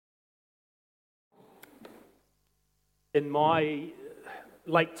In my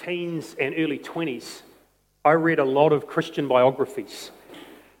late teens and early 20s, I read a lot of Christian biographies.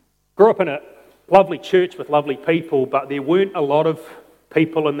 Grew up in a lovely church with lovely people, but there weren't a lot of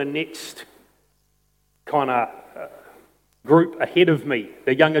people in the next kind of group ahead of me,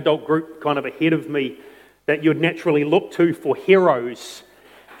 the young adult group kind of ahead of me, that you'd naturally look to for heroes.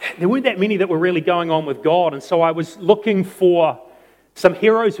 There weren't that many that were really going on with God, and so I was looking for some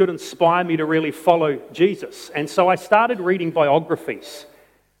heroes who would inspire me to really follow Jesus. And so I started reading biographies.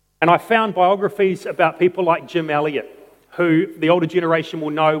 And I found biographies about people like Jim Elliot, who the older generation will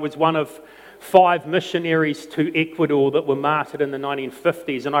know was one of 5 missionaries to Ecuador that were martyred in the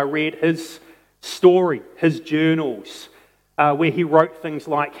 1950s. And I read his story, his journals, where he wrote things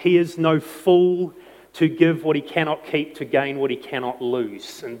like, "He is no fool to give what he cannot keep, to gain what he cannot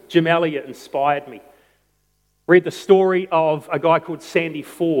lose." And Jim Elliot inspired me. Read the story of a guy called Sandy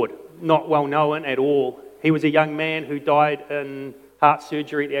Ford, not well known at all. He was a young man who died in heart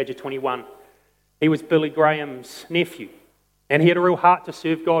surgery at the age of 21. He was Billy Graham's nephew, and he had a real heart to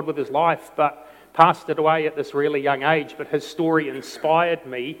serve God with his life, but passed it away at this really young age. But his story inspired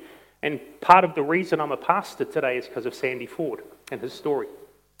me, and part of the reason I'm a pastor today is because of Sandy Ford and his story.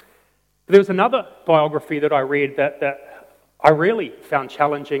 There was another biography that I read that I really found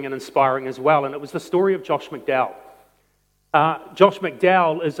challenging and inspiring as well, and it was the story of Josh McDowell. Josh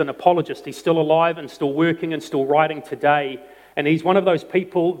McDowell is an apologist. He's still alive and still working and still writing today, and he's one of those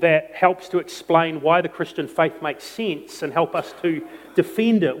people that helps to explain why the Christian faith makes sense and help us to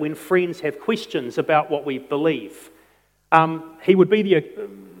defend it when friends have questions about what we believe. He would be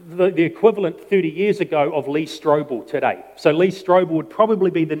the equivalent 30 years ago of Lee Strobel today. So Lee Strobel would probably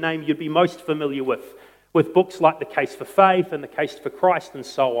be the name you'd be most familiar with books like The Case for Faith and The Case for Christ and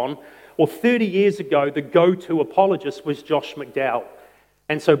so on. Or 30 years ago, the go-to apologist was Josh McDowell.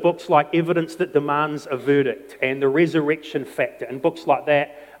 And so books like Evidence That Demands a Verdict and The Resurrection Factor and books like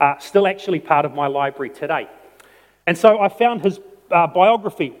that are still actually part of my library today. And so I found his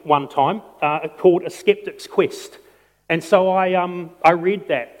biography one time called A Skeptic's Quest. And so I read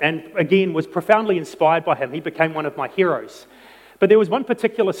that and again was profoundly inspired by him. He became one of my heroes. But there was one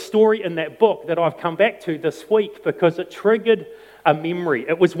particular story in that book that I've come back to this week because it triggered a memory.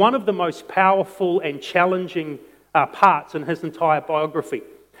 It was one of the most powerful and challenging parts in his entire biography.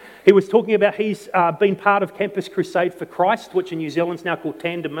 He was talking about he's been part of Campus Crusade for Christ, which in New Zealand is now called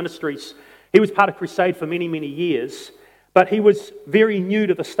Tandem Ministries. He was part of Crusade for many, many years, but he was very new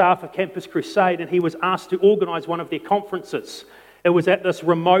to the staff of Campus Crusade, and he was asked to organise one of their conferences. It was at this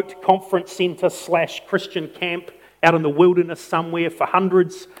remote conference centre / Christian camp out in the wilderness somewhere for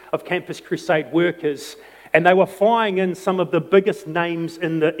hundreds of Campus Crusade workers, and they were flying in some of the biggest names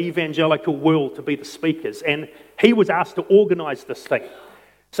in the evangelical world to be the speakers, and he was asked to organise this thing.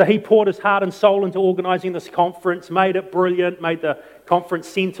 So he poured his heart and soul into organising this conference, made it brilliant, made the conference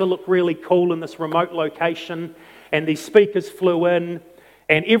centre look really cool in this remote location, and these speakers flew in,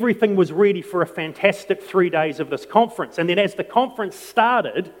 and everything was ready for a fantastic 3 days of this conference. And then as the conference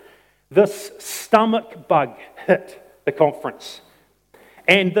started, this stomach bug hit the conference.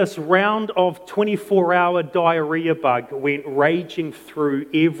 And this round of 24-hour diarrhea bug went raging through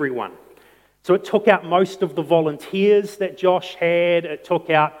everyone. So it took out most of the volunteers that Josh had. It took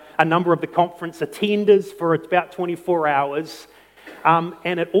out a number of the conference attenders for about 24 hours.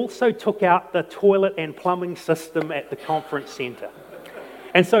 And it also took out the toilet and plumbing system at the conference centre.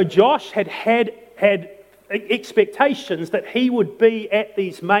 And so Josh had expectations that he would be at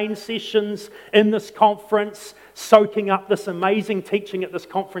these main sessions in this conference, soaking up this amazing teaching at this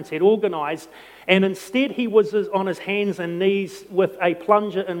conference he'd organised, and instead he was on his hands and knees with a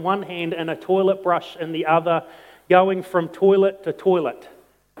plunger in one hand and a toilet brush in the other, going from toilet to toilet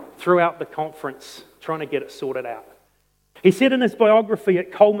throughout the conference, trying to get it sorted out. He said in his biography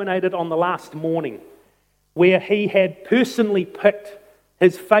it culminated on the last morning, where he had personally picked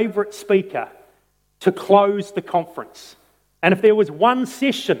his favourite speaker to close the conference. And if there was one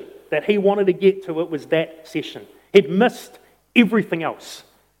session that he wanted to get to, it was that session. He'd missed everything else.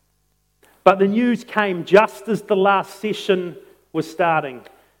 But the news came just as the last session was starting,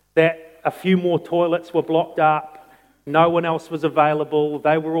 that a few more toilets were blocked up, no one else was available,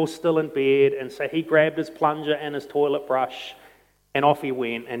 they were all still in bed, and so he grabbed his plunger and his toilet brush, and off he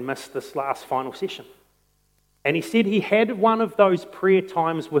went and missed this last final session. And he said he had one of those prayer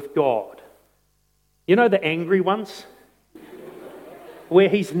times with God. You know, the angry ones? Where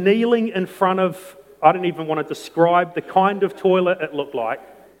he's kneeling in front of, I don't even want to describe the kind of toilet it looked like,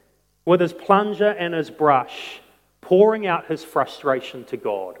 with his plunger and his brush, pouring out his frustration to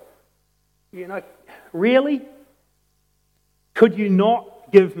God. You know, really? Could you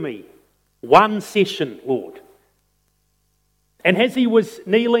not give me one session, Lord? And as he was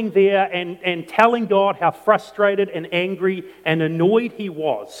kneeling there and telling God how frustrated and angry and annoyed he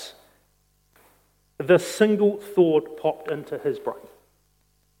was, the single thought popped into his brain.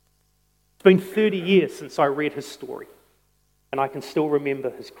 It's been 30 years since I read his story, and I can still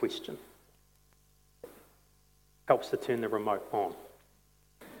remember his question. Helps to turn the remote on.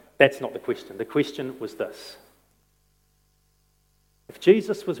 That's not the question. The question was this: if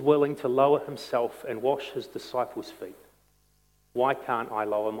Jesus was willing to lower himself and wash his disciples' feet, why can't I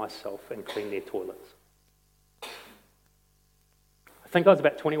lower myself and clean their toilets? I think I was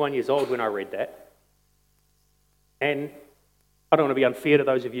about 21 years old when I read that. And I don't want to be unfair to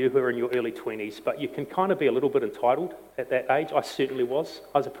those of you who are in your early 20s, but you can kind of be a little bit entitled at that age. I certainly was.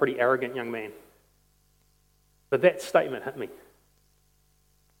 I was a pretty arrogant young man. But that statement hit me.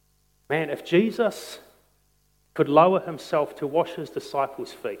 Man, if Jesus could lower himself to wash his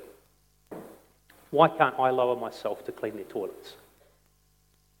disciples' feet, why can't I lower myself to clean their toilets?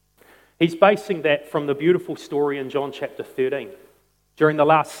 He's basing that from the beautiful story in John chapter 13, during the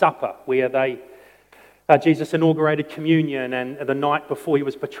Last Supper, where Jesus inaugurated communion, and the night before he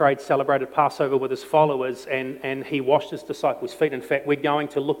was betrayed, celebrated Passover with his followers, and he washed his disciples' feet. In fact, we're going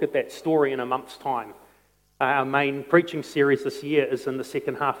to look at that story in a month's time. Our main preaching series this year is in the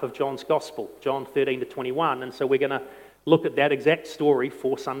second half of John's Gospel, John 13 to 21, and so we're going to look at that exact story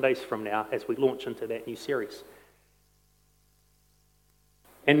 4 Sundays from now as we launch into that new series.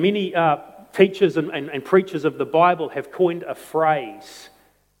 And many teachers and preachers of the Bible have coined a phrase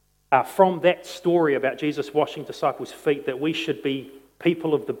from that story about Jesus washing disciples' feet, that we should be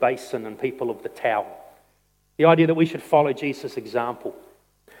people of the basin and people of the towel. The idea that we should follow Jesus' example.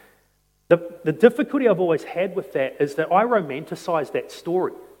 The difficulty I've always had with that is that I romanticize that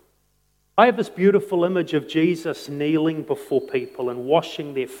story. I have this beautiful image of Jesus kneeling before people and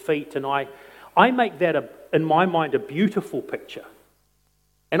washing their feet, and I make that, in my mind, a beautiful picture.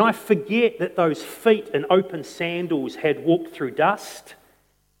 And I forget that those feet in open sandals had walked through dust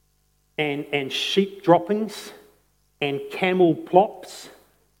and sheep droppings and camel plops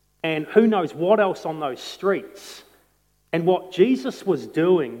and who knows what else on those streets. And what Jesus was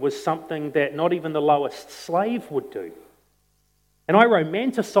doing was something that not even the lowest slave would do. And I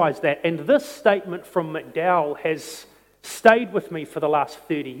romanticize that, and this statement from McDowell has stayed with me for the last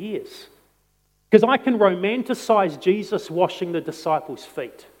 30 years. Because I can romanticize Jesus washing the disciples'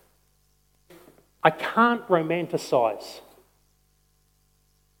 feet. I can't romanticize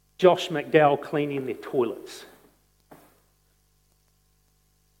Josh McDowell cleaning their toilets.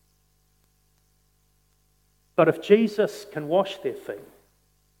 But if Jesus can wash their feet,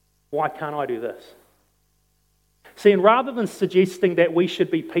 why can't I do this? See, and rather than suggesting that we should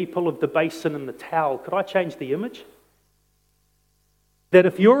be people of the basin and the towel, could I change the image? That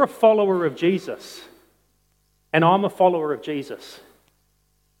if you're a follower of Jesus, and I'm a follower of Jesus,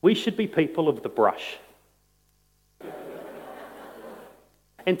 we should be people of the brush.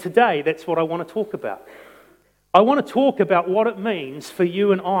 And today, that's what I want to talk about. I want to talk about what it means for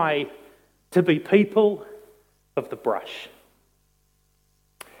you and I to be people of the brush.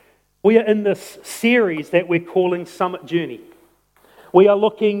 We are in this series that we're calling Summit Journey. We are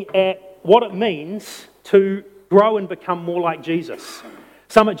looking at what it means to grow and become more like Jesus.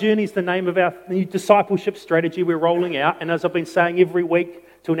 Summit Journey is the name of our new discipleship strategy we're rolling out, and as I've been saying every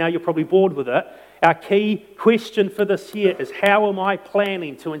week till now, you're probably bored with it. Our key question for this year is, how am I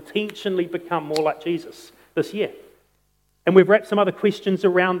planning to intentionally become more like Jesus this year? And we've wrapped some other questions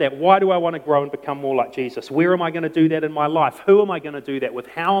around that. Why do I want to grow and become more like Jesus? Where am I going to do that in my life? Who am I going to do that with?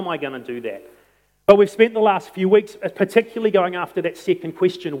 How am I going to do that? But we've spent the last few weeks particularly going after that second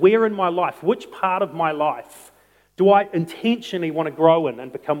question. Where in my life, which part of my life do I intentionally want to grow in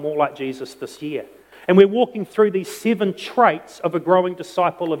and become more like Jesus this year? And we're walking through these 7 traits of a growing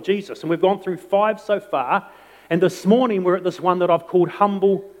disciple of Jesus. And we've gone through 5 so far. And this morning we're at this one that I've called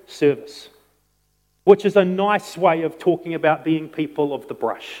humble service, which is a nice way of talking about being people of the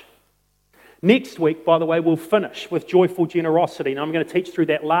brush. Next week, by the way, we'll finish with joyful generosity. And I'm going to teach through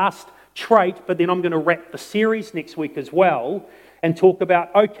that last trait, but then I'm going to wrap the series next week as well and talk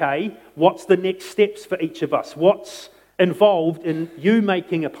about, okay, what's the next steps for each of us? What's involved in you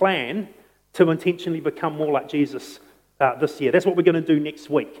making a plan to intentionally become more like Jesus this year? That's what we're going to do next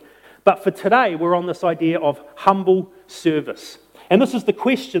week. But for today, we're on this idea of humble service. And this is the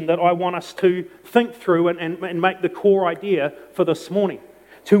question that I want us to think through and make the core idea for this morning.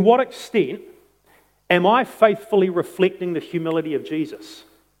 To what extent am I faithfully reflecting the humility of Jesus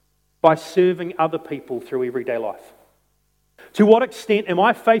by serving other people through everyday life? To what extent am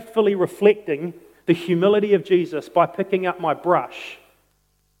I faithfully reflecting the humility of Jesus by picking up my brush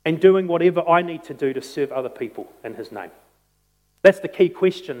and doing whatever I need to do to serve other people in his name? That's the key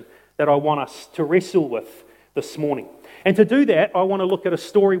question that I want us to wrestle with this morning. And to do that, I want to look at a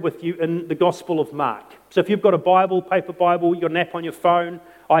story with you in the Gospel of Mark. So if you've got a Bible, paper Bible, your app on your phone,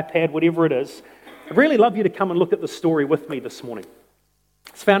 iPad, whatever it is, I'd really love you to come and look at the story with me this morning.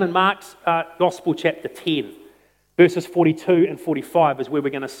 It's found in Mark's Gospel chapter 10, verses 42 and 45 is where we're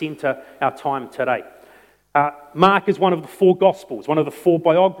going to centre our time today. Mark is one of the four Gospels, one of the four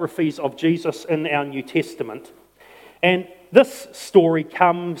biographies of Jesus in our New Testament. And this story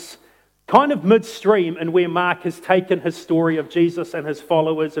comes kind of midstream in where Mark has taken his story of Jesus and his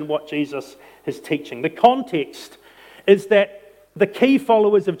followers and what Jesus is teaching. The context is that the key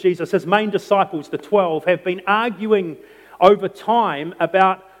followers of Jesus, his main disciples, the 12, have been arguing over time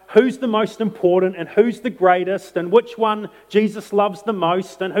about who's the most important and who's the greatest and which one Jesus loves the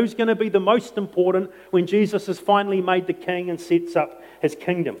most and who's going to be the most important when Jesus is finally made the king and sets up his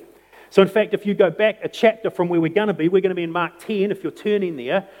kingdom. So in fact, if you go back a chapter from where we're going to be in Mark 10, if you're turning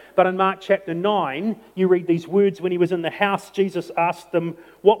there, but in Mark chapter 9, you read these words, when he was in the house, Jesus asked them,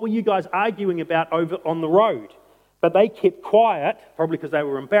 what were you guys arguing about over on the road? But they kept quiet, probably because they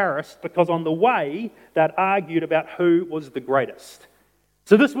were embarrassed, because on the way, they'd argued about who was the greatest.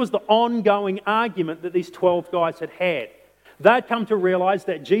 So this was the ongoing argument that these 12 guys had had. They'd come to realize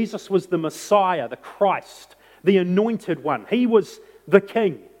that Jesus was the Messiah, the Christ, the anointed one. He was the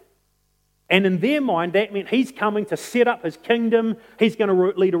king. And in their mind, that meant he's coming to set up his kingdom. He's going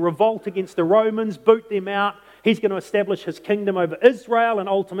to lead a revolt against the Romans, boot them out. He's going to establish his kingdom over Israel and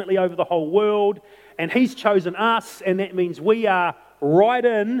ultimately over the whole world. And he's chosen us, and that means we are right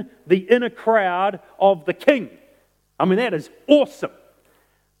in the inner crowd of the king. I mean, that is awesome.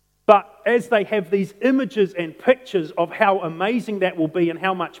 But as they have these images and pictures of how amazing that will be and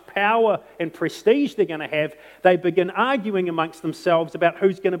how much power and prestige they're going to have, they begin arguing amongst themselves about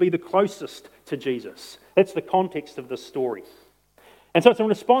who's going to be the closest to Jesus. That's the context of this story. And so it's in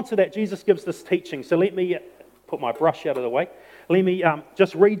response to that, Jesus gives this teaching. So let me put my brush out of the way. Let me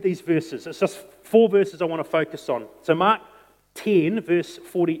just read these verses. It's just 4 verses I want to focus on. So Mark 10, verse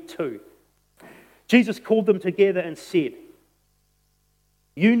 42. Jesus called them together and said,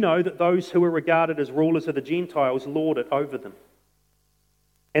 you know that those who are regarded as rulers of the Gentiles lord it over them,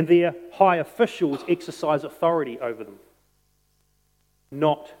 and their high officials exercise authority over them.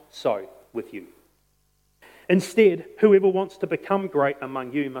 Not so with you. Instead, whoever wants to become great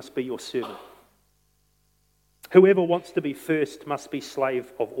among you must be your servant. Whoever wants to be first must be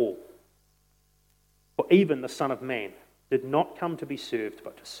slave of all. For even the Son of Man did not come to be served,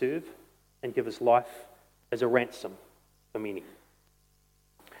 but to serve and give his life as a ransom for many.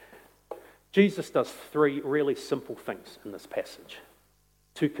 Jesus does 3 really simple things in this passage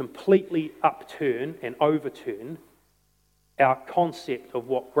to completely upturn and overturn our concept of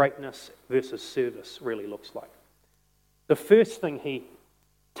what greatness versus service really looks like. The first thing he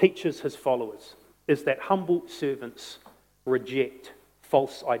teaches his followers is that humble servants reject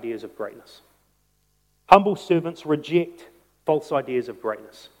false ideas of greatness. Humble servants reject false ideas of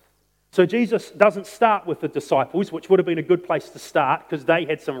greatness. So Jesus doesn't start with the disciples, which would have been a good place to start because they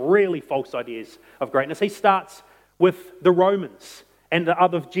had some really false ideas of greatness. He starts with the Romans and the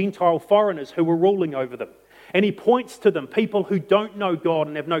other Gentile foreigners who were ruling over them. And he points to them, people who don't know God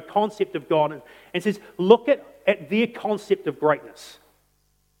and have no concept of God, and says, look at their concept of greatness.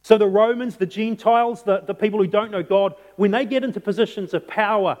 So the Romans, the Gentiles, the people who don't know God, when they get into positions of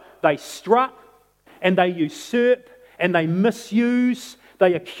power, they strut and they usurp and they misuse.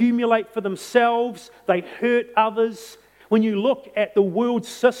 They accumulate for themselves. They hurt others. When you look at the world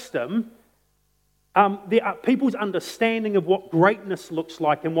system, there are people's understanding of what greatness looks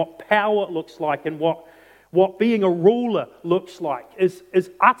like and what power looks like and what being a ruler looks like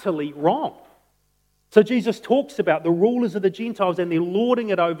is utterly wrong. So Jesus talks about the rulers of the Gentiles and they're lording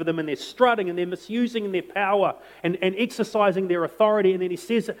it over them and they're strutting and they're misusing their power and exercising their authority. And then he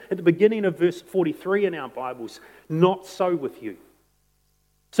says at the beginning of verse 43 in our Bibles, not so with you.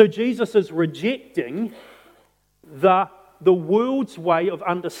 So Jesus is rejecting the world's way of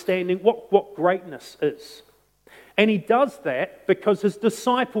understanding what greatness is. And he does that because his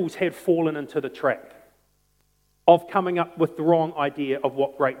disciples had fallen into the trap of coming up with the wrong idea of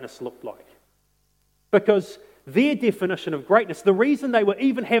what greatness looked like. Because their definition of greatness, the reason they were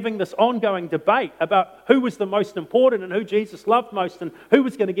even having this ongoing debate about who was the most important and who Jesus loved most and who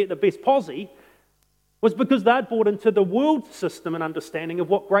was going to get the best posse, was because they'd bought into the world system and understanding of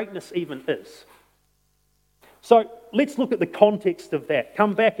what greatness even is. So let's look at the context of that.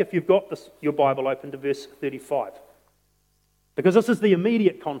 Come back, if you've got your Bible open, to verse 35. Because this is the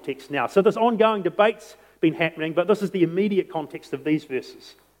immediate context now. So this ongoing debate's been happening, but this is the immediate context of these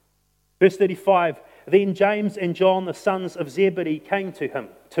verses. Verse 35, Then James and John, the sons of Zebedee, came to him,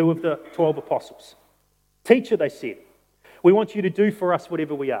 2 of the 12 apostles. Teacher, they said, we want you to do for us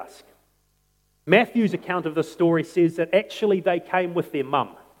whatever we ask. Matthew's account of this story says that actually they came with their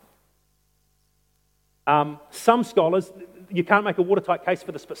mum. Some scholars, you can't make a watertight case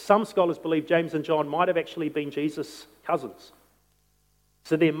for this, but some scholars believe James and John might have actually been Jesus' cousins.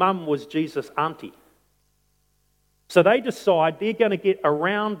 So their mum was Jesus' auntie. So they decide they're going to get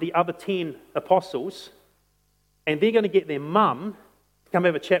around the other 10 apostles and they're going to get their mum to come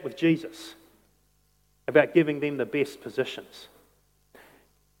have a chat with Jesus about giving them the best positions.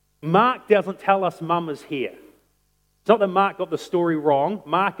 Mark doesn't tell us mum is here. It's not that Mark got the story wrong.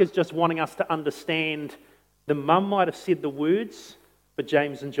 Mark is just wanting us to understand the mum might have said the words, but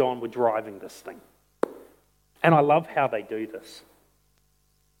James and John were driving this thing. And I love how they do this.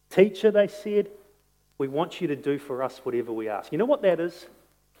 Teacher, they said, we want you to do for us whatever we ask. You know what that is?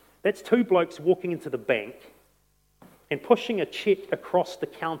 That's 2 blokes walking into the bank and pushing a check across the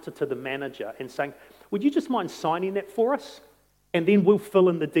counter to the manager and saying, would you just mind signing that for us? And then we'll fill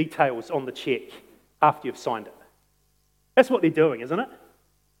in the details on the check after you've signed it. That's what they're doing, isn't it?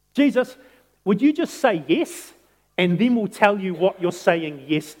 Jesus, would you just say yes, and then we'll tell you what you're saying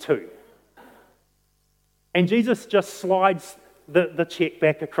yes to? And Jesus just slides the check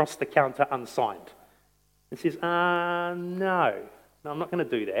back across the counter unsigned and says, no, I'm not going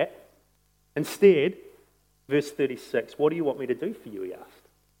to do that. Instead, verse 36, what do you want me to do for you, he asked.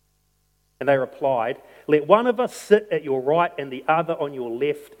 And they replied, let one of us sit at your right and the other on your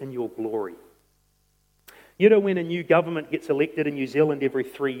left in your glory. You know, when a new government gets elected in New Zealand every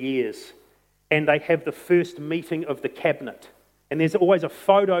 3 years, and they have the first meeting of the cabinet, and there's always a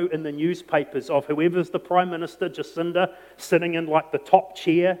photo in the newspapers of whoever's the Prime Minister, Jacinda, sitting in like the top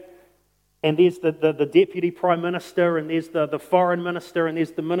chair, and there's the Deputy Prime Minister, and there's the Foreign Minister, and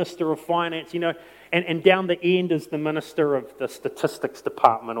there's the Minister of Finance, you know, and down the end is the Minister of the Statistics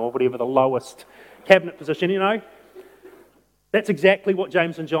Department, or whatever the lowest cabinet position, you know. That's exactly what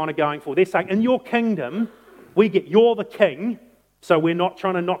James and John are going for. They're saying, in your kingdom, we get you're the king, so we're not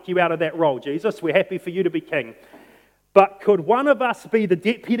trying to knock you out of that role, Jesus. We're happy for you to be king. But could one of us be the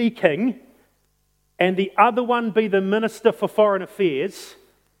deputy king and the other one be the minister for foreign affairs,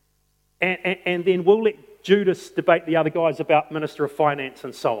 and then we'll let Judas debate the other guys about minister of finance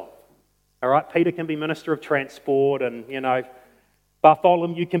and so on. All right, Peter can be minister of transport, and, you know,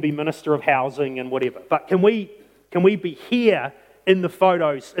 Bartholomew can be minister of housing and whatever. But can we be here in the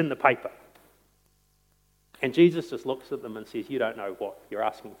photos in the paper? And Jesus just looks at them and says, you don't know what you're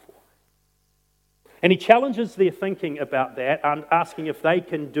asking for. And he challenges their thinking about that, and asking if they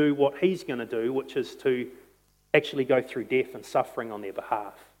can do what he's going to do, which is to actually go through death and suffering on their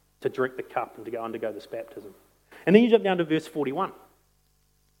behalf, to drink the cup and to go undergo this baptism. And then you jump down to verse 41,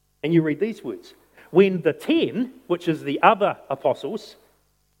 and you read these words. When the 10, which is the other apostles,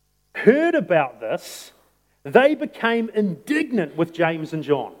 heard about this, they became indignant with James and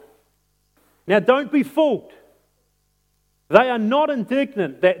John. Now, don't be fooled. They are not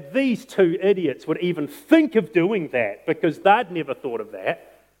indignant that these 2 idiots would even think of doing that, because they'd never thought of that.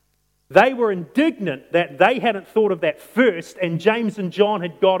 They were indignant that they hadn't thought of that first, and James and John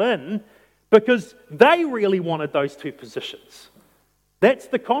had got in, because they really wanted those 2 positions. That's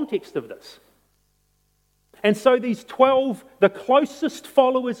the context of this. And so these 12, the closest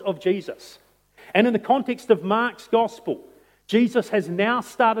followers of Jesus, and in the context of Mark's gospel, Jesus has now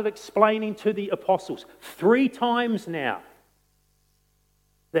started explaining to the apostles 3 times now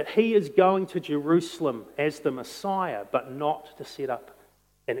that he is going to Jerusalem as the Messiah, but not to set up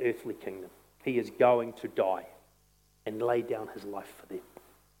an earthly kingdom. He is going to die and lay down his life for them.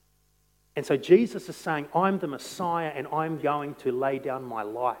 And so Jesus is saying, I'm the Messiah and I'm going to lay down my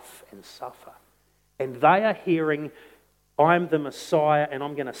life and suffer. And they are hearing, I'm the Messiah and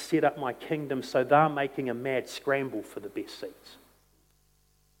I'm going to set up my kingdom, so they're making a mad scramble for the best seats.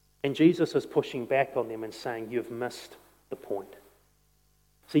 And Jesus is pushing back on them and saying, you've missed the point.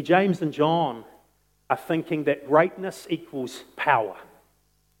 See, James and John are thinking that greatness equals power.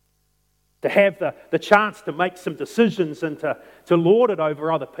 To have the chance to make some decisions and to lord it over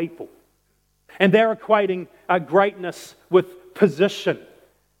other people. And they're equating greatness with position,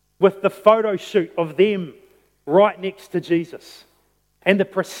 with the photo shoot of them right next to Jesus. And the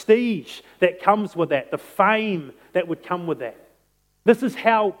prestige that comes with that, the fame that would come with that. This is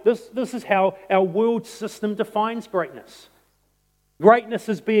how our world system defines greatness. Greatness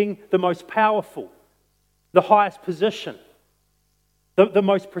as being the most powerful, the highest position, the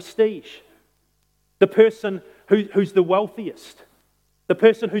most prestige, the person who's the wealthiest, the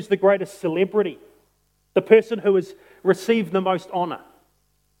person who's the greatest celebrity, the person who has received the most honor.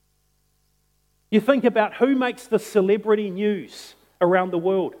 You think about who makes the celebrity news around the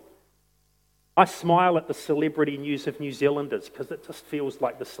world. I smile at the celebrity news of New Zealanders because it just feels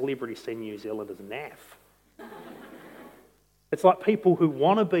like the celebrity scene in New Zealand is naff. It's like people who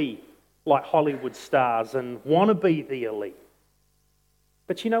want to be like Hollywood stars and want to be the elite.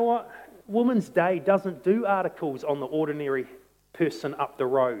 But you know what? Women's Day doesn't do articles on the ordinary person up the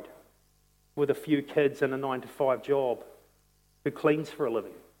road with a few kids and a 9-to-5 job who cleans for a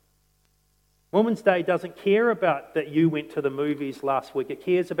living. Women's Day doesn't care about that you went to the movies last week. It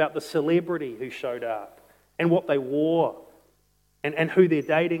cares about the celebrity who showed up and what they wore and who they're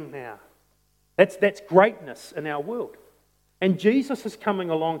dating now. That's greatness in our world. And Jesus is coming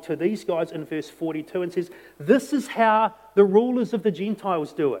along to these guys in verse 42 and says, this is how the rulers of the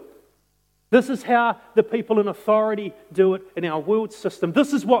Gentiles do it. This is how the people in authority do it in our world system.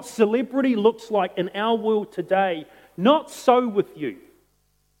 This is what celebrity looks like in our world today. Not so with you.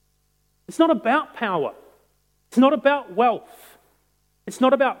 It's not about power. It's not about wealth. It's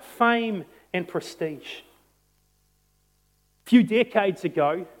not about fame and prestige. A few decades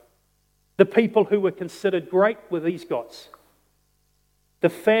ago, the people who were considered great were these guys. The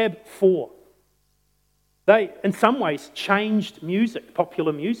Fab Four. They, in some ways, changed music,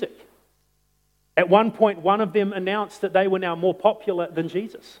 popular music. At one point, one of them announced that they were now more popular than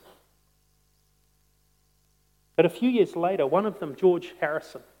Jesus. But a few years later, one of them, George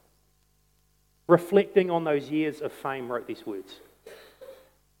Harrison, reflecting on those years of fame, wrote these words.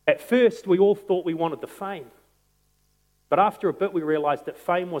 At first, we all thought we wanted the fame. But after a bit, we realized that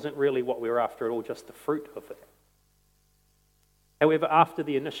fame wasn't really what we were after at all, just the fruit of it. However, after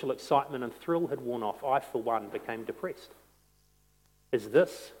the initial excitement and thrill had worn off, I, for one, became depressed. Is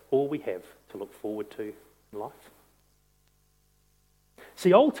this all we have to look forward to in life?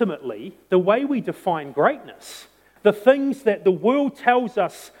 See, ultimately, the way we define greatness, the things that the world tells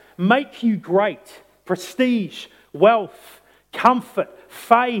us make you great, prestige, wealth, comfort,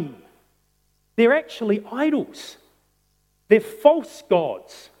 fame, they're actually idols. They're false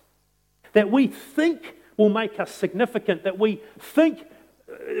gods that we think will make us significant, that we think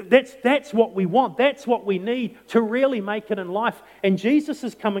that's what we want, that's what we need to really make it in life. And Jesus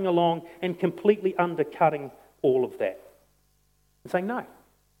is coming along and completely undercutting all of that. And saying, no,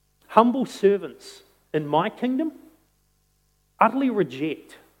 humble servants in my kingdom utterly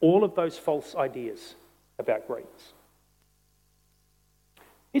reject all of those false ideas about greatness.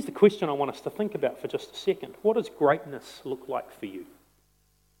 Here's the question I want us to think about for just a second. What does greatness look like for you?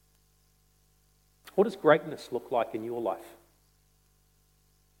 What does greatness look like in your life?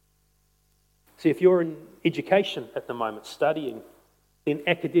 See, if you're in education at the moment, studying, then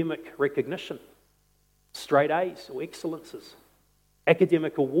academic recognition, straight A's or excellences,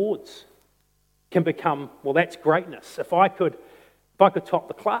 academic awards can become, well, that's greatness. If I could top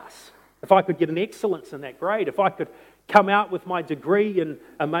the class, if I could get an excellence in that grade, if I could come out with my degree in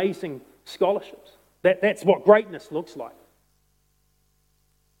amazing scholarships, that's what greatness looks like.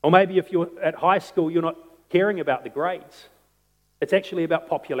 Or maybe if you're at high school, you're not caring about the grades. It's actually about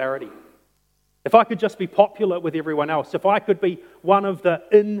popularity. If I could just be popular with everyone else, if I could be one of the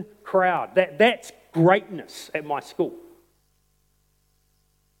in crowd, that's greatness at my school.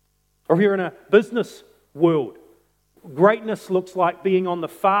 Or if you're in a business world, greatness looks like being on the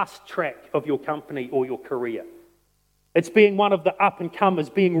fast track of your company or your career. It's being one of the up-and-comers,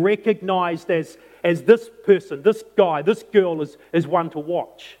 being recognized as this person, this guy, this girl is one to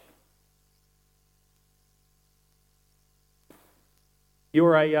watch.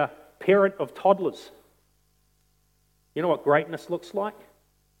 You're a parent of toddlers. You know what greatness looks like?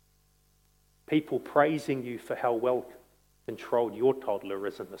 People praising you for how well controlled your toddler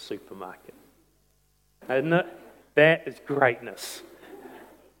is in the supermarket. Isn't it? That is greatness.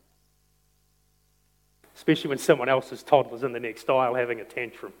 Especially when someone else's toddler's in the next aisle having a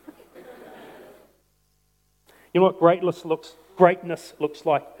tantrum. You know what greatness looks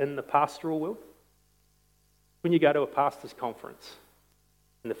like in the pastoral world? When you go to a pastor's conference,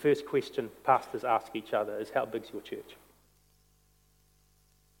 and the first question pastors ask each other is, how big's your church?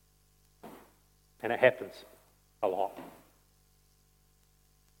 And it happens a lot.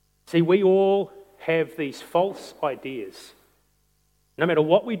 See, we all have these false ideas. No matter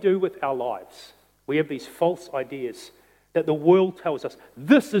what we do with our lives, we have these false ideas that the world tells us,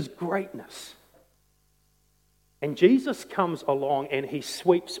 this is greatness. And Jesus comes along and he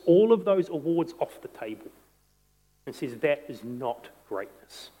sweeps all of those awards off the table and says, that is not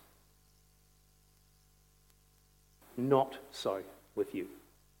greatness. Not so with you.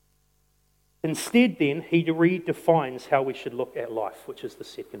 Instead, then, he redefines how we should look at life, which is the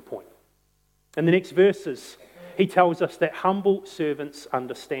second point. In the next verses, he tells us that humble servants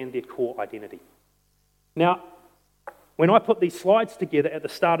understand their core identity. Now, when I put these slides together at the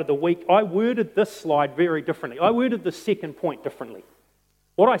start of the week, I worded this slide very differently. I worded the second point differently.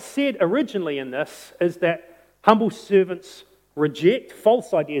 What I said originally in this is that humble servants reject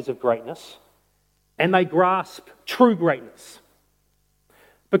false ideas of greatness and they grasp true greatness.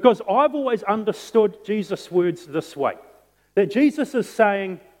 Because I've always understood Jesus' words this way, that Jesus is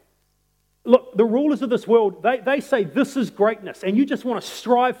saying, look, the rulers of this world, they say this is greatness, and you just want to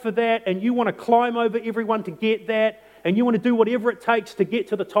strive for that, and you want to climb over everyone to get that, and you want to do whatever it takes to get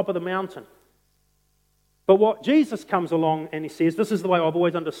to the top of the mountain. But what Jesus comes along and he says, this is the way I've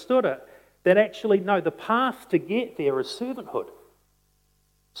always understood it, that actually, no, the path to get there is servanthood.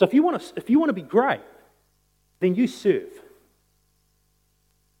 So if you want to be great, then you serve.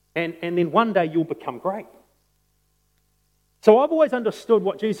 And then one day you'll become great. So I've always understood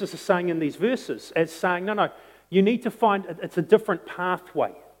what Jesus is saying in these verses as saying, no, you need to find, it's a different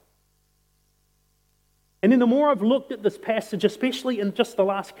pathway. And then the more I've looked at this passage, especially in just the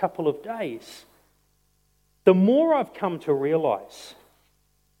last couple of days, the more I've come to realize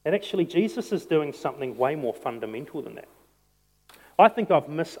that actually Jesus is doing something way more fundamental than that. I think I've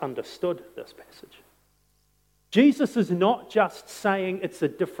misunderstood this passage. Jesus is not just saying it's a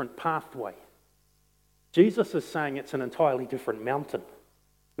different pathway. Jesus is saying it's an entirely different mountain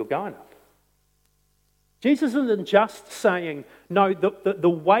you're going up. Jesus isn't just saying, no, the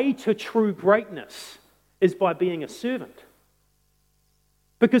way to true greatness is by being a servant.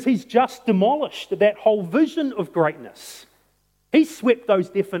 Because he's just demolished that whole vision of greatness. He swept those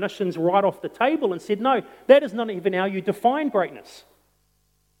definitions right off the table and said, no, that is not even how you define greatness.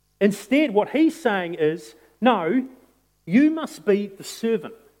 Instead, what he's saying is, no, you must be the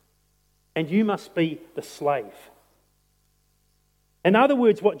servant and you must be the slave. In other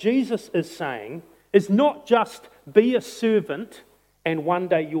words, what Jesus is saying is not just be a servant and one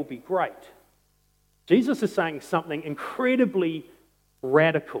day you'll be great. Jesus is saying something incredibly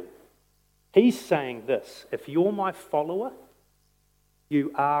radical. He's saying this: if you're my follower,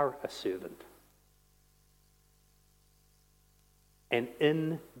 you are a servant. And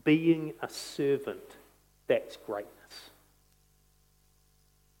in being a servant, that's greatness.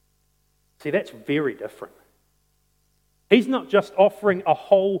 See, that's very different. He's not just offering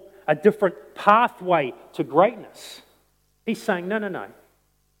a different pathway to greatness. He's saying, no.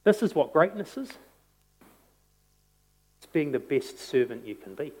 This is what greatness is. It's being the best servant you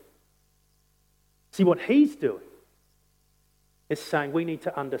can be. See, what he's doing is saying we need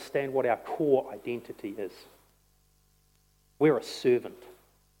to understand what our core identity is. We're a servant.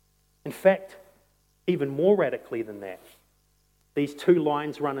 In fact, even more radically than that, these two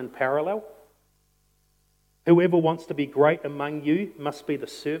lines run in parallel. Whoever wants to be great among you must be the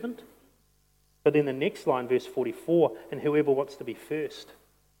servant. But then the next line, verse 44, and whoever wants to be first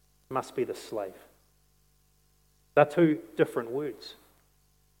must be the slave. They're two different words.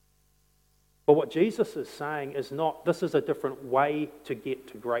 But what Jesus is saying is not, this is a different way to get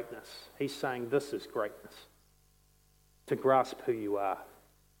to greatness. He's saying this is greatness. To grasp who you are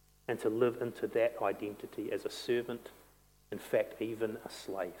and to live into that identity as a servant, in fact, even a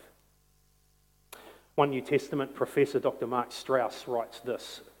slave. One New Testament professor, Dr. Mark Strauss, writes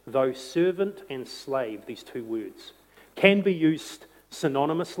this: though servant and slave, these two words, can be used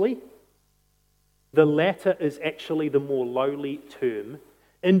synonymously, the latter is actually the more lowly term,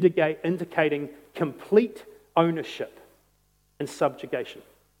 indicating complete ownership and subjugation.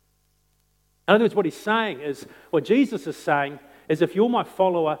 In other words, what he's saying is, what Jesus is saying is, if you're my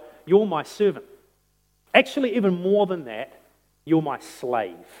follower, you're my servant. Actually, even more than that, you're my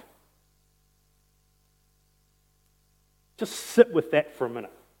slave. Just sit with that for a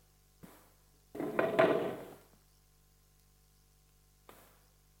minute.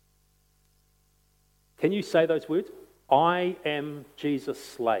 Can you say those words? I am Jesus'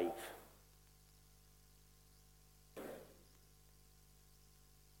 slave.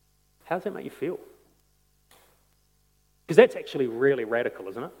 How does that make you feel? Because that's actually really radical,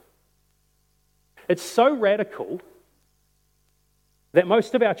 isn't it? It's so radical that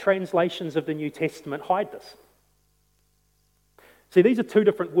most of our translations of the New Testament hide this. See, these are two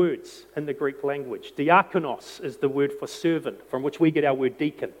different words in the Greek language. Diakonos is the word for servant, from which we get our word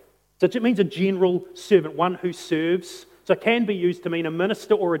deacon. So it means a general servant, one who serves. So it can be used to mean a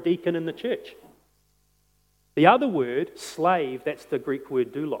minister or a deacon in the church. The other word, slave, that's the Greek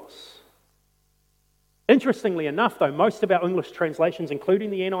word doulos. Interestingly enough, though, most of our English translations,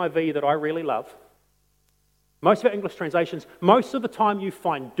 including the NIV that I really love, most of our English translations, most of the time you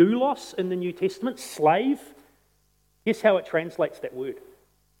find doulos in the New Testament, slave. Guess how it translates that word?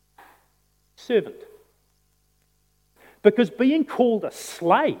 Servant. Because being called a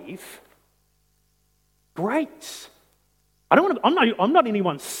slave great. I'm not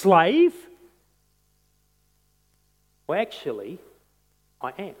anyone's slave. Well, actually,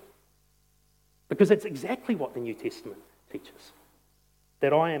 I am. Because that's exactly what the New Testament teaches,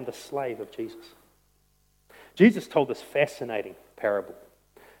 that I am the slave of Jesus. Jesus told this fascinating parable.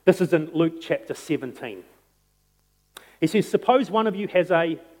 This is in Luke chapter 17. He says, suppose one of you has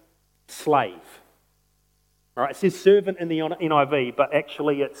a slave. All right, it says servant in the NIV, but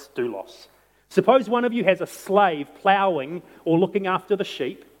actually it's doulos. Suppose one of you has a slave ploughing or looking after the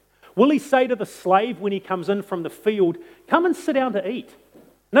sheep. Will he say to the slave when he comes in from the field, come and sit down to eat?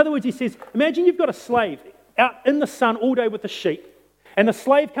 In other words, he says, imagine you've got a slave out in the sun all day with the sheep, and the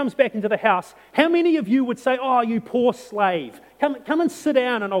slave comes back into the house. How many of you would say, oh, you poor slave, come and sit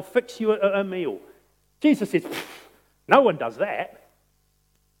down and I'll fix you a meal? Jesus says, no one does that.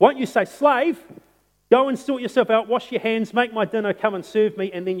 Won't you say, slave, go and sort yourself out, wash your hands, make my dinner, come and serve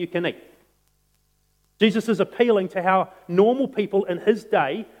me, and then you can eat. Jesus is appealing to how normal people in his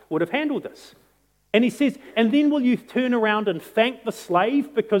day would have handled this. And he says, and then will you turn around and thank the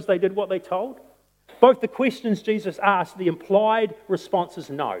slave because they did what they told? Both the questions Jesus asked, the implied response is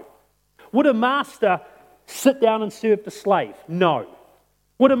no. Would a master sit down and serve the slave? No.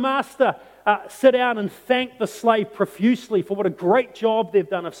 Would a master sit down and thank the slave profusely for what a great job they've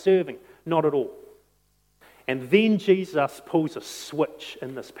done of serving? Not at all. And then Jesus pulls a switch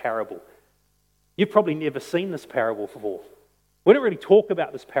in this parable. You've probably never seen this parable before. We don't really talk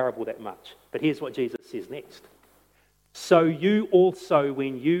about this parable that much, but here's what Jesus says next. So you also,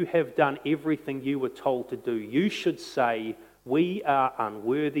 when you have done everything you were told to do, you should say, we are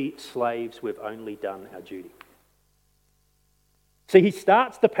unworthy slaves, we've only done our duty. See, he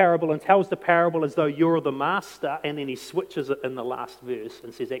starts the parable and tells the parable as though you're the master, and then he switches it in the last verse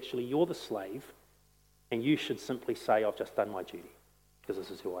and says, actually, you're the slave, and you should simply say, I've just done my duty, because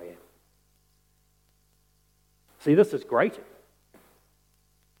this is who I am. See, this is great.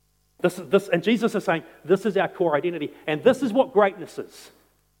 And Jesus is saying, this is our core identity, and this is what greatness is.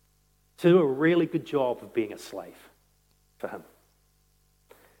 To do a really good job of being a slave for him.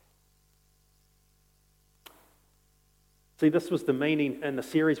 See, this was the meaning in the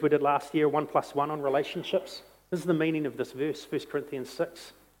series we did last year, 1+1 on relationships. This is the meaning of this verse, 1 Corinthians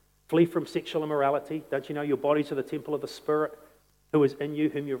 6. Flee from sexual immorality. Don't you know your bodies are the temple of the Spirit who is in you,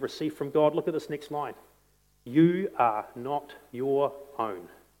 whom you have received from God? Look at this next line. You are not your own.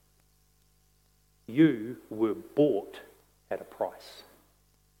 You were bought at a price.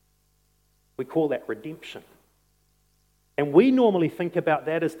 We call that redemption. And we normally think about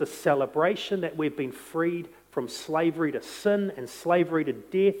that as the celebration that we've been freed from slavery to sin and slavery to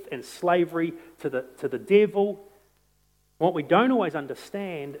death and slavery to the devil. What we don't always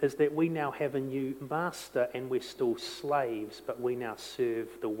understand is that we now have a new master and we're still slaves, but we now serve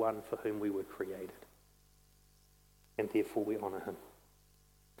the one for whom we were created. And therefore we honour him.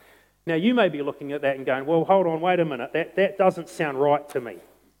 Now you may be looking at that and going, well, hold on, wait a minute, that doesn't sound right to me.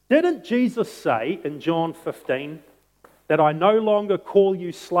 Didn't Jesus say in John 15 that I no longer call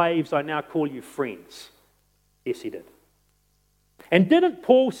you slaves, I now call you friends? Yes, he did. And didn't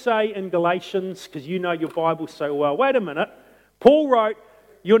Paul say in Galatians, because you know your Bible so well, wait a minute, Paul wrote,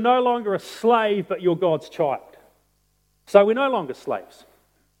 you're no longer a slave, but you're God's child. So we're no longer slaves.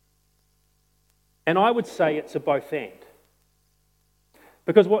 And I would say it's a both and.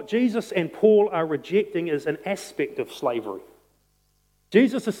 Because what Jesus and Paul are rejecting is an aspect of slavery.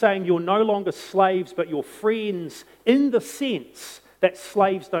 Jesus is saying you're no longer slaves, but you're friends in the sense that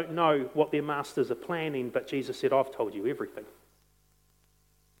slaves don't know what their masters are planning, but Jesus said, I've told you everything.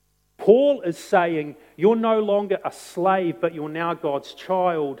 Paul is saying you're no longer a slave, but you're now God's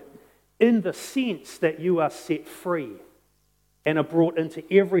child in the sense that you are set free and are brought into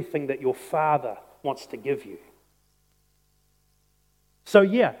everything that your Father wants to give you. So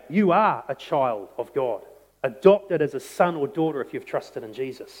yeah, you are a child of God, adopted as a son or daughter if you've trusted in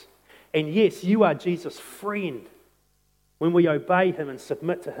Jesus. And yes, you are Jesus' friend when we obey him and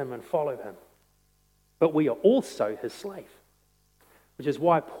submit to him and follow him. But we are also his slave, which is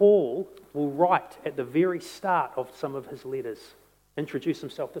why Paul will write at the very start of some of his letters, introduce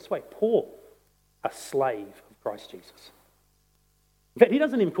himself this way, Paul, a slave of Christ Jesus. In fact, he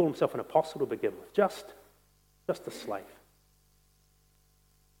doesn't even call himself an apostle to begin with, just a slave.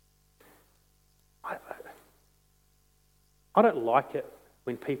 I don't like it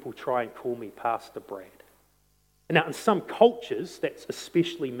when people try and call me Pastor Brad. Now, in some cultures, that's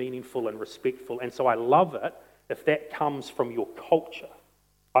especially meaningful and respectful, and so I love it if that comes from your culture.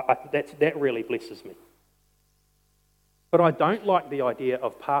 That really blesses me. But I don't like the idea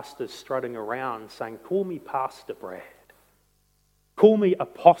of pastors strutting around saying, call me Pastor Brad. Call me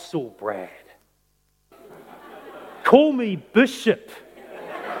Apostle Brad. Call me bishop.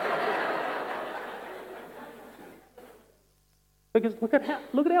 Because look at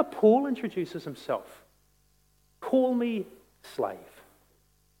how Paul introduces himself. Call me slave.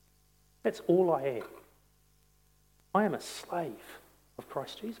 That's all I am. I am a slave of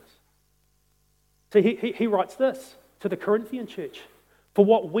Christ Jesus. So he writes this to the Corinthian church. For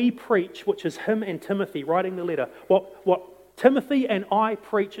what we preach, which is him and Timothy writing the letter, what Timothy and I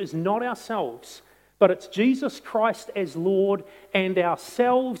preach is not ourselves, but it's Jesus Christ as Lord and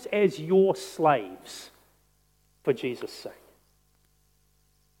ourselves as your slaves for Jesus' sake.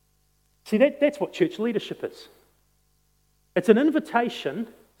 See, that's what church leadership is. It's an invitation.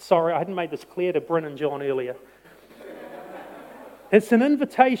 Sorry, I hadn't made this clear to Bryn and John earlier. It's an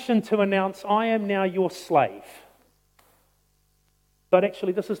invitation to announce, I am now your slave. But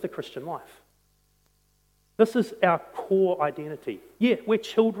actually, this is the Christian life. This is our core identity. Yeah, we're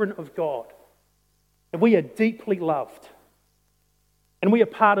children of God. And we are deeply loved. And we are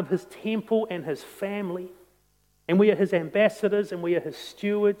part of his temple and his family. And we are his ambassadors and we are his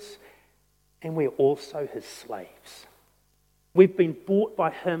stewards. And we are also his slaves. We've been bought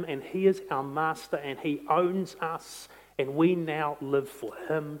by him and he is our master and he owns us. And we now live for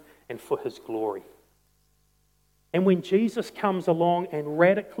him and for his glory. And when Jesus comes along and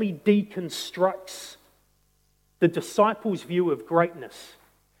radically deconstructs the disciples' view of greatness,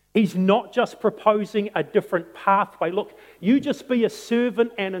 he's not just proposing a different pathway. Look, you just be a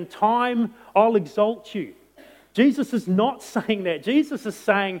servant and in time I'll exalt you. Jesus is not saying that. Jesus is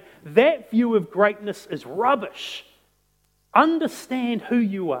saying that view of greatness is rubbish. Understand who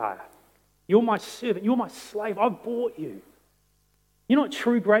you are. You're my servant. You're my slave. I've bought you. You know what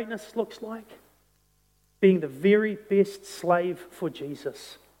true greatness looks like? Being the very best slave for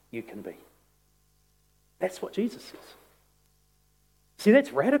Jesus you can be. That's what Jesus is. See,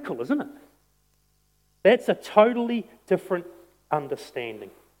 that's radical, isn't it? That's a totally different understanding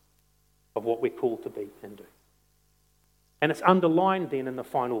of what we're called to be and do. And it's underlined then in the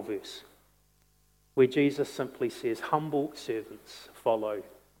final verse, where Jesus simply says, humble servants follow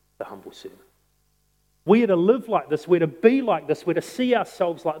the humble servant. We're to live like this, we're to be like this, we're to see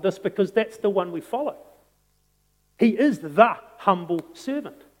ourselves like this because that's the one we follow. He is the humble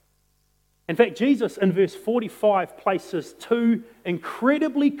servant. In fact, Jesus in verse 45 places two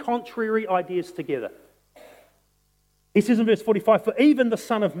incredibly contrary ideas together. He says in verse 45, for even the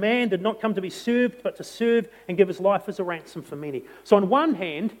Son of Man did not come to be served, but to serve and give his life as a ransom for many. So on one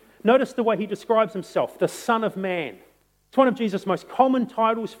hand, notice the way he describes himself, the Son of Man. It's one of Jesus' most common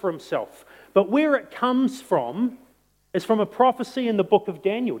titles for himself. But where it comes from is from a prophecy in the book of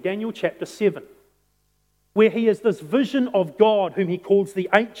Daniel, Daniel chapter 7, where he has this vision of God whom he calls the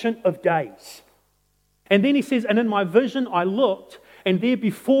Ancient of Days. And then he says, and in my vision I looked, and there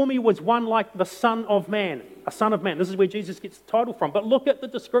before me was one like the Son of Man, a Son of Man. This is where Jesus gets the title from. But look at the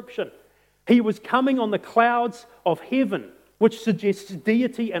description. He was coming on the clouds of heaven, which suggests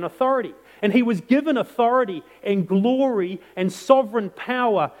deity and authority. And he was given authority and glory and sovereign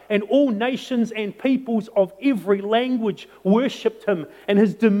power, and all nations and peoples of every language worshipped him. And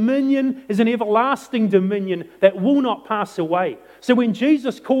his dominion is an everlasting dominion that will not pass away. So when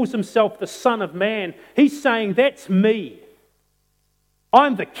Jesus calls himself the Son of Man, he's saying, that's me.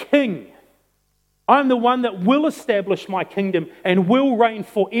 I'm the king. I'm the one that will establish my kingdom and will reign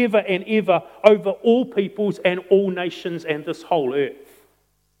forever and ever over all peoples and all nations and this whole earth.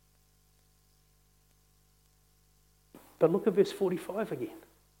 But look at verse 45 again.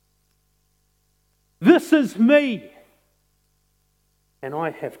 This is me, and I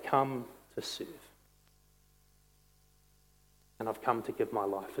have come to serve. And I've come to give my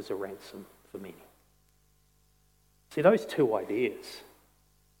life as a ransom for many. See, those two ideas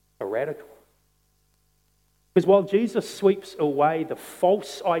are radical. Because while Jesus sweeps away the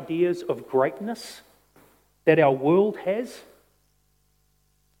false ideas of greatness that our world has,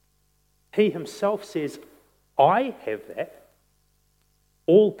 he himself says, I have that.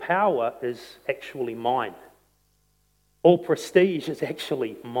 All power is actually mine. All prestige is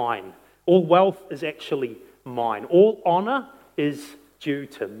actually mine. All wealth is actually mine. All honor is due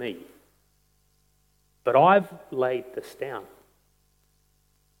to me. But I've laid this down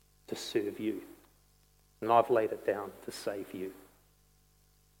to serve you. And I've laid it down to save you.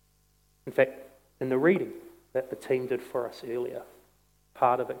 In fact, in the reading that the team did for us earlier,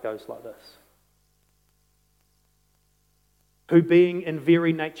 part of it goes like this. Who being in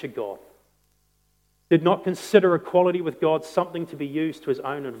very nature God, did not consider equality with God something to be used to his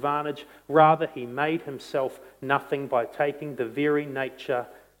own advantage. Rather, he made himself nothing by taking the very nature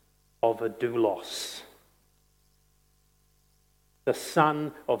of a doulos. The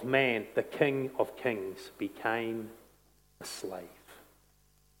Son of Man, the King of Kings, became a slave.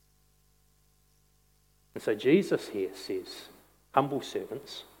 And so Jesus here says, humble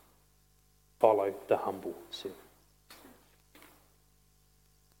servants follow the humble servant.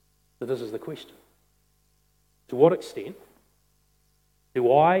 So this is the question. To what extent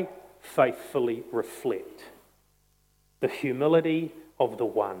do I faithfully reflect the humility of the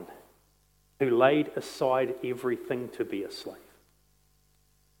one who laid aside everything to be a slave?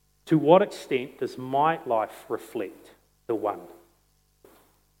 To what extent does my life reflect the one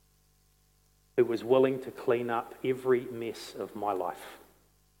who was willing to clean up every mess of my life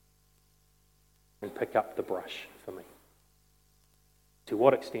and pick up the brush for me? To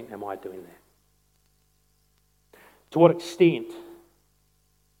what extent am I doing that? To what extent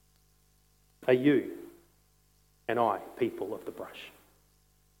are you and I people of the brush?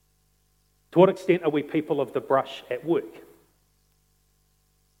 To what extent are we people of the brush at work?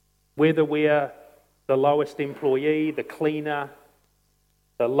 Whether we're the lowest employee, the cleaner,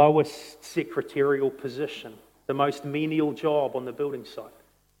 the lowest secretarial position, the most menial job on the building site, to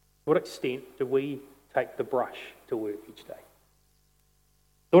what extent do we take the brush to work each day?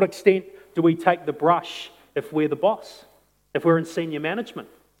 To what extent do we take the brush if we're the boss, if we're in senior management,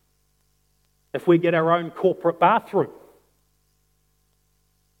 if we get our own corporate bathroom?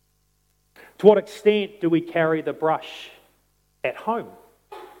 To what extent do we carry the brush at home?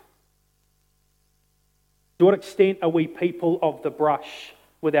 To what extent are we people of the brush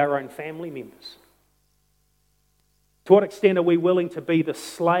with our own family members? To what extent are we willing to be the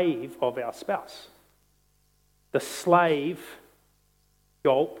slave of our spouse? The slave,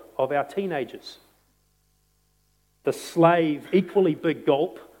 gulp, of our teenagers? The slave, equally big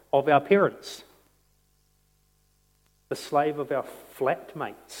gulp, of our parents? The slave of our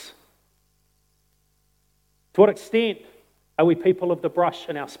flatmates? To what extent are we people of the brush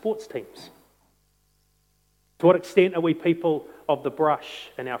in our sports teams? To what extent are we people of the brush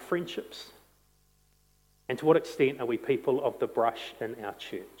in our friendships? And to what extent are we people of the brush in our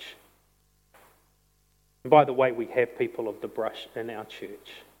church? And by the way, we have people of the brush in our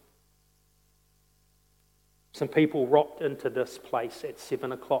church. Some people rocked into this place at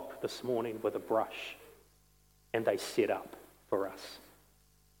 7 o'clock this morning with a brush, and they set up for us.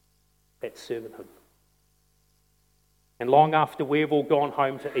 That's servanthood. And long after we've all gone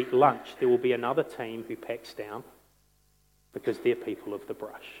home to eat lunch, there will be another team who packs down because they're people of the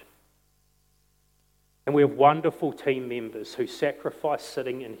brush. And we have wonderful team members who sacrifice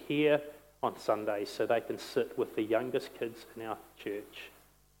sitting in here on Sundays so they can sit with the youngest kids in our church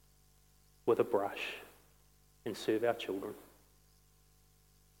with a brush and serve our children.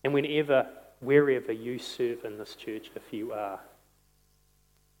 And wherever you serve in this church, if you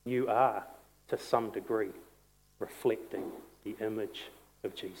are to some degree reflecting the image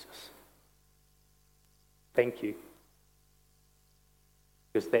of Jesus. Thank you,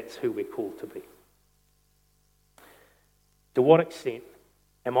 because that's who we're called to be. To what extent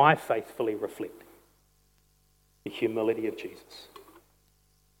am I faithfully reflecting the humility of Jesus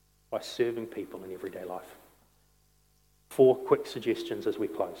by serving people in everyday life? 4 quick suggestions as we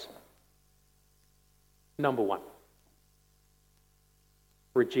close. Number 1,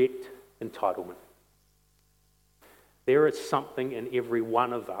 reject entitlement. There is something in every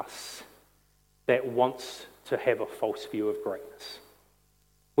one of us that wants to have a false view of greatness.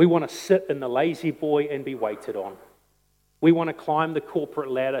 We want to sit in the lazy boy and be waited on. We want to climb the corporate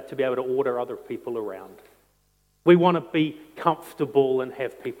ladder to be able to order other people around. We want to be comfortable and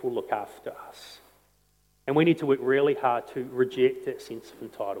have people look after us. And we need to work really hard to reject that sense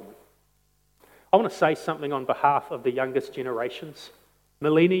of entitlement. I want to say something on behalf of the youngest generations.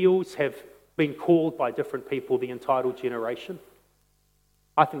 Millennials have been called by different people the entitled generation.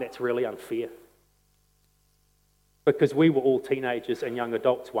 I think that's really unfair. Because we were all teenagers and young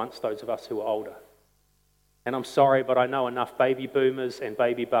adults once, those of us who are older. And I'm sorry, but I know enough baby boomers and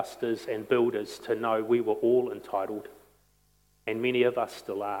baby busters and builders to know we were all entitled. And many of us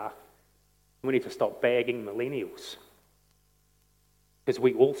still are. We need to stop bagging millennials. Because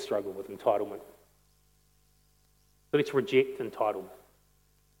we all struggle with entitlement. So let's reject entitlement.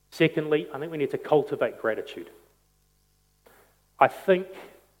 Secondly, I think we need to cultivate gratitude. I think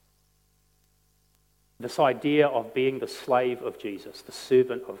this idea of being the slave of Jesus, the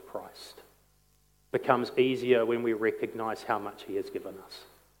servant of Christ, becomes easier when we recognize how much he has given us.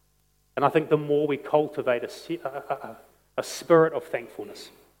 And I think the more we cultivate a spirit of thankfulness,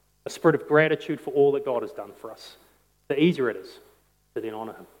 a spirit of gratitude for all that God has done for us, the easier it is to then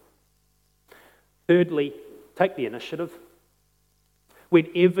honour him. Thirdly, take the initiative.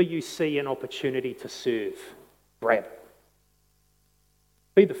 Whenever you see an opportunity to serve, grab it.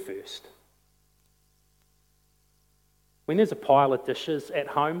 Be the first. When there's a pile of dishes at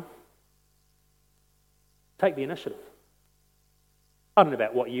home, take the initiative. I don't know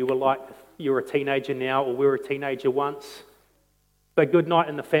about what you were like, if you're a teenager now or were a teenager once, but good night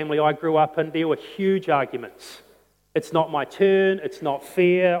in the family I grew up in, there were huge arguments. It's not my turn, it's not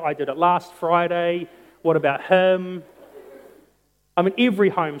fair, I did it last Friday, what about him? I mean, every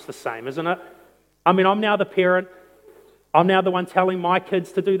home's the same, isn't it? I mean, I'm now the parent, I'm now the one telling my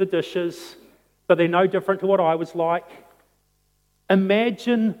kids to do the dishes, but they're no different to what I was like.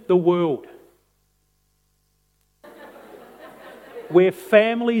 Imagine the world where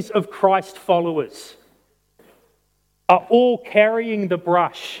families of Christ followers are all carrying the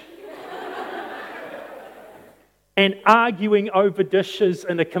brush and arguing over dishes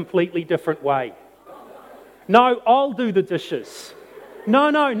in a completely different way. No, I'll do the dishes.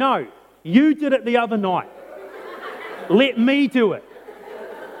 No. You did it the other night. Let me do it.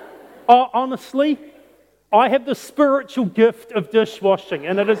 Oh, honestly, I have the spiritual gift of dishwashing,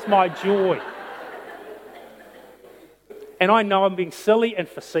 and it is my joy. And I know I'm being silly and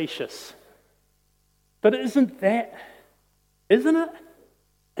facetious. But isn't it?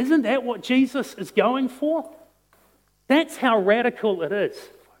 Isn't that what Jesus is going for? That's how radical it is,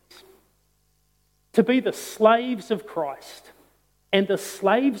 folks. To be the slaves of Christ and the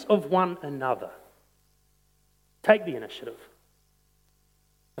slaves of one another. Take the initiative.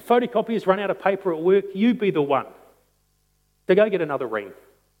 The photocopiers run out of paper at work, you be the one to go get another ream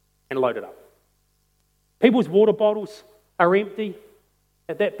and load it up. People's water bottles are empty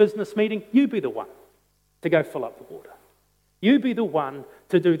at that business meeting, you be the one to go fill up the water. You be the one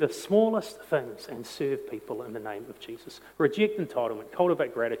to do the smallest things and serve people in the name of Jesus. Reject entitlement,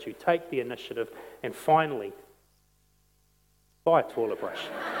 cultivate gratitude, take the initiative, and finally, buy a toilet brush.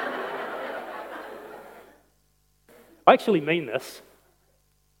 I actually mean this.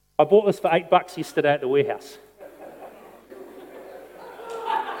 I bought this for $8 yesterday at the warehouse.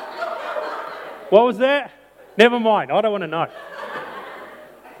 What was that? Never mind, I don't want to know.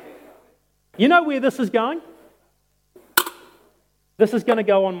 You know where this is going? This is going to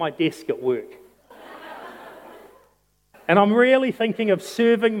go on my desk at work. And I'm really thinking of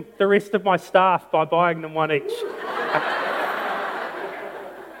serving the rest of my staff by buying them one each.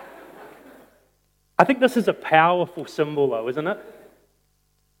 I think this is a powerful symbol though, isn't it?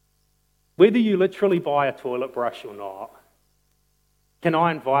 Whether you literally buy a toilet brush or not, can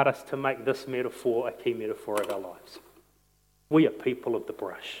I invite us to make this metaphor a key metaphor of our lives? We are people of the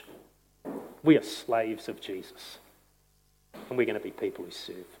brush. We are slaves of Jesus. And we're going to be people who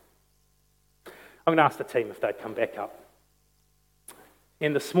serve. I'm going to ask the team if they'd come back up.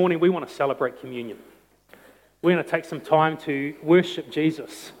 And this morning we want to celebrate communion. We're going to take some time to worship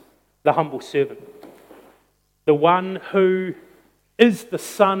Jesus, the humble servant, the one who is the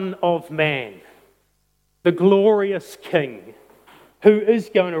Son of Man, the glorious King, who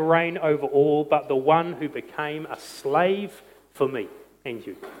is going to reign over all, but the one who became a slave for me and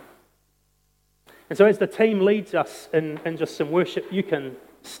you. And so as the team leads us in just some worship, you can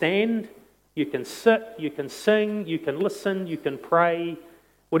stand, you can sit, you can sing, you can listen, you can pray,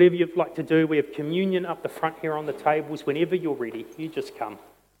 whatever you'd like to do. We have communion up the front here on the tables. Whenever you're ready, you just come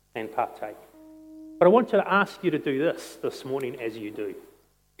and partake. But I want to ask you to do this morning as you do.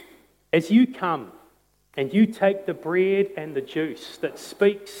 As you come and you take the bread and the juice that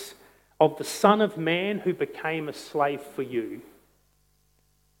speaks of the Son of Man who became a slave for you,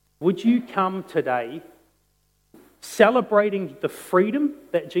 would you come today celebrating the freedom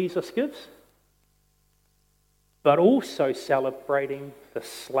that Jesus gives, but also celebrating the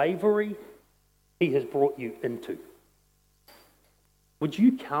slavery he has brought you into? Would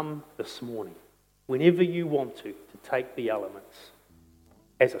you come this morning, whenever you want to take the elements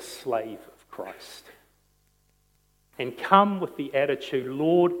as a slave of Christ? And come with the attitude,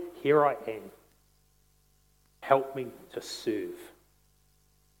 Lord, here I am. Help me to serve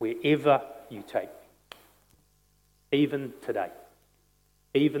wherever you take me. Even today,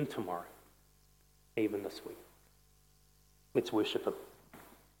 even tomorrow, even this week. Let's worship him.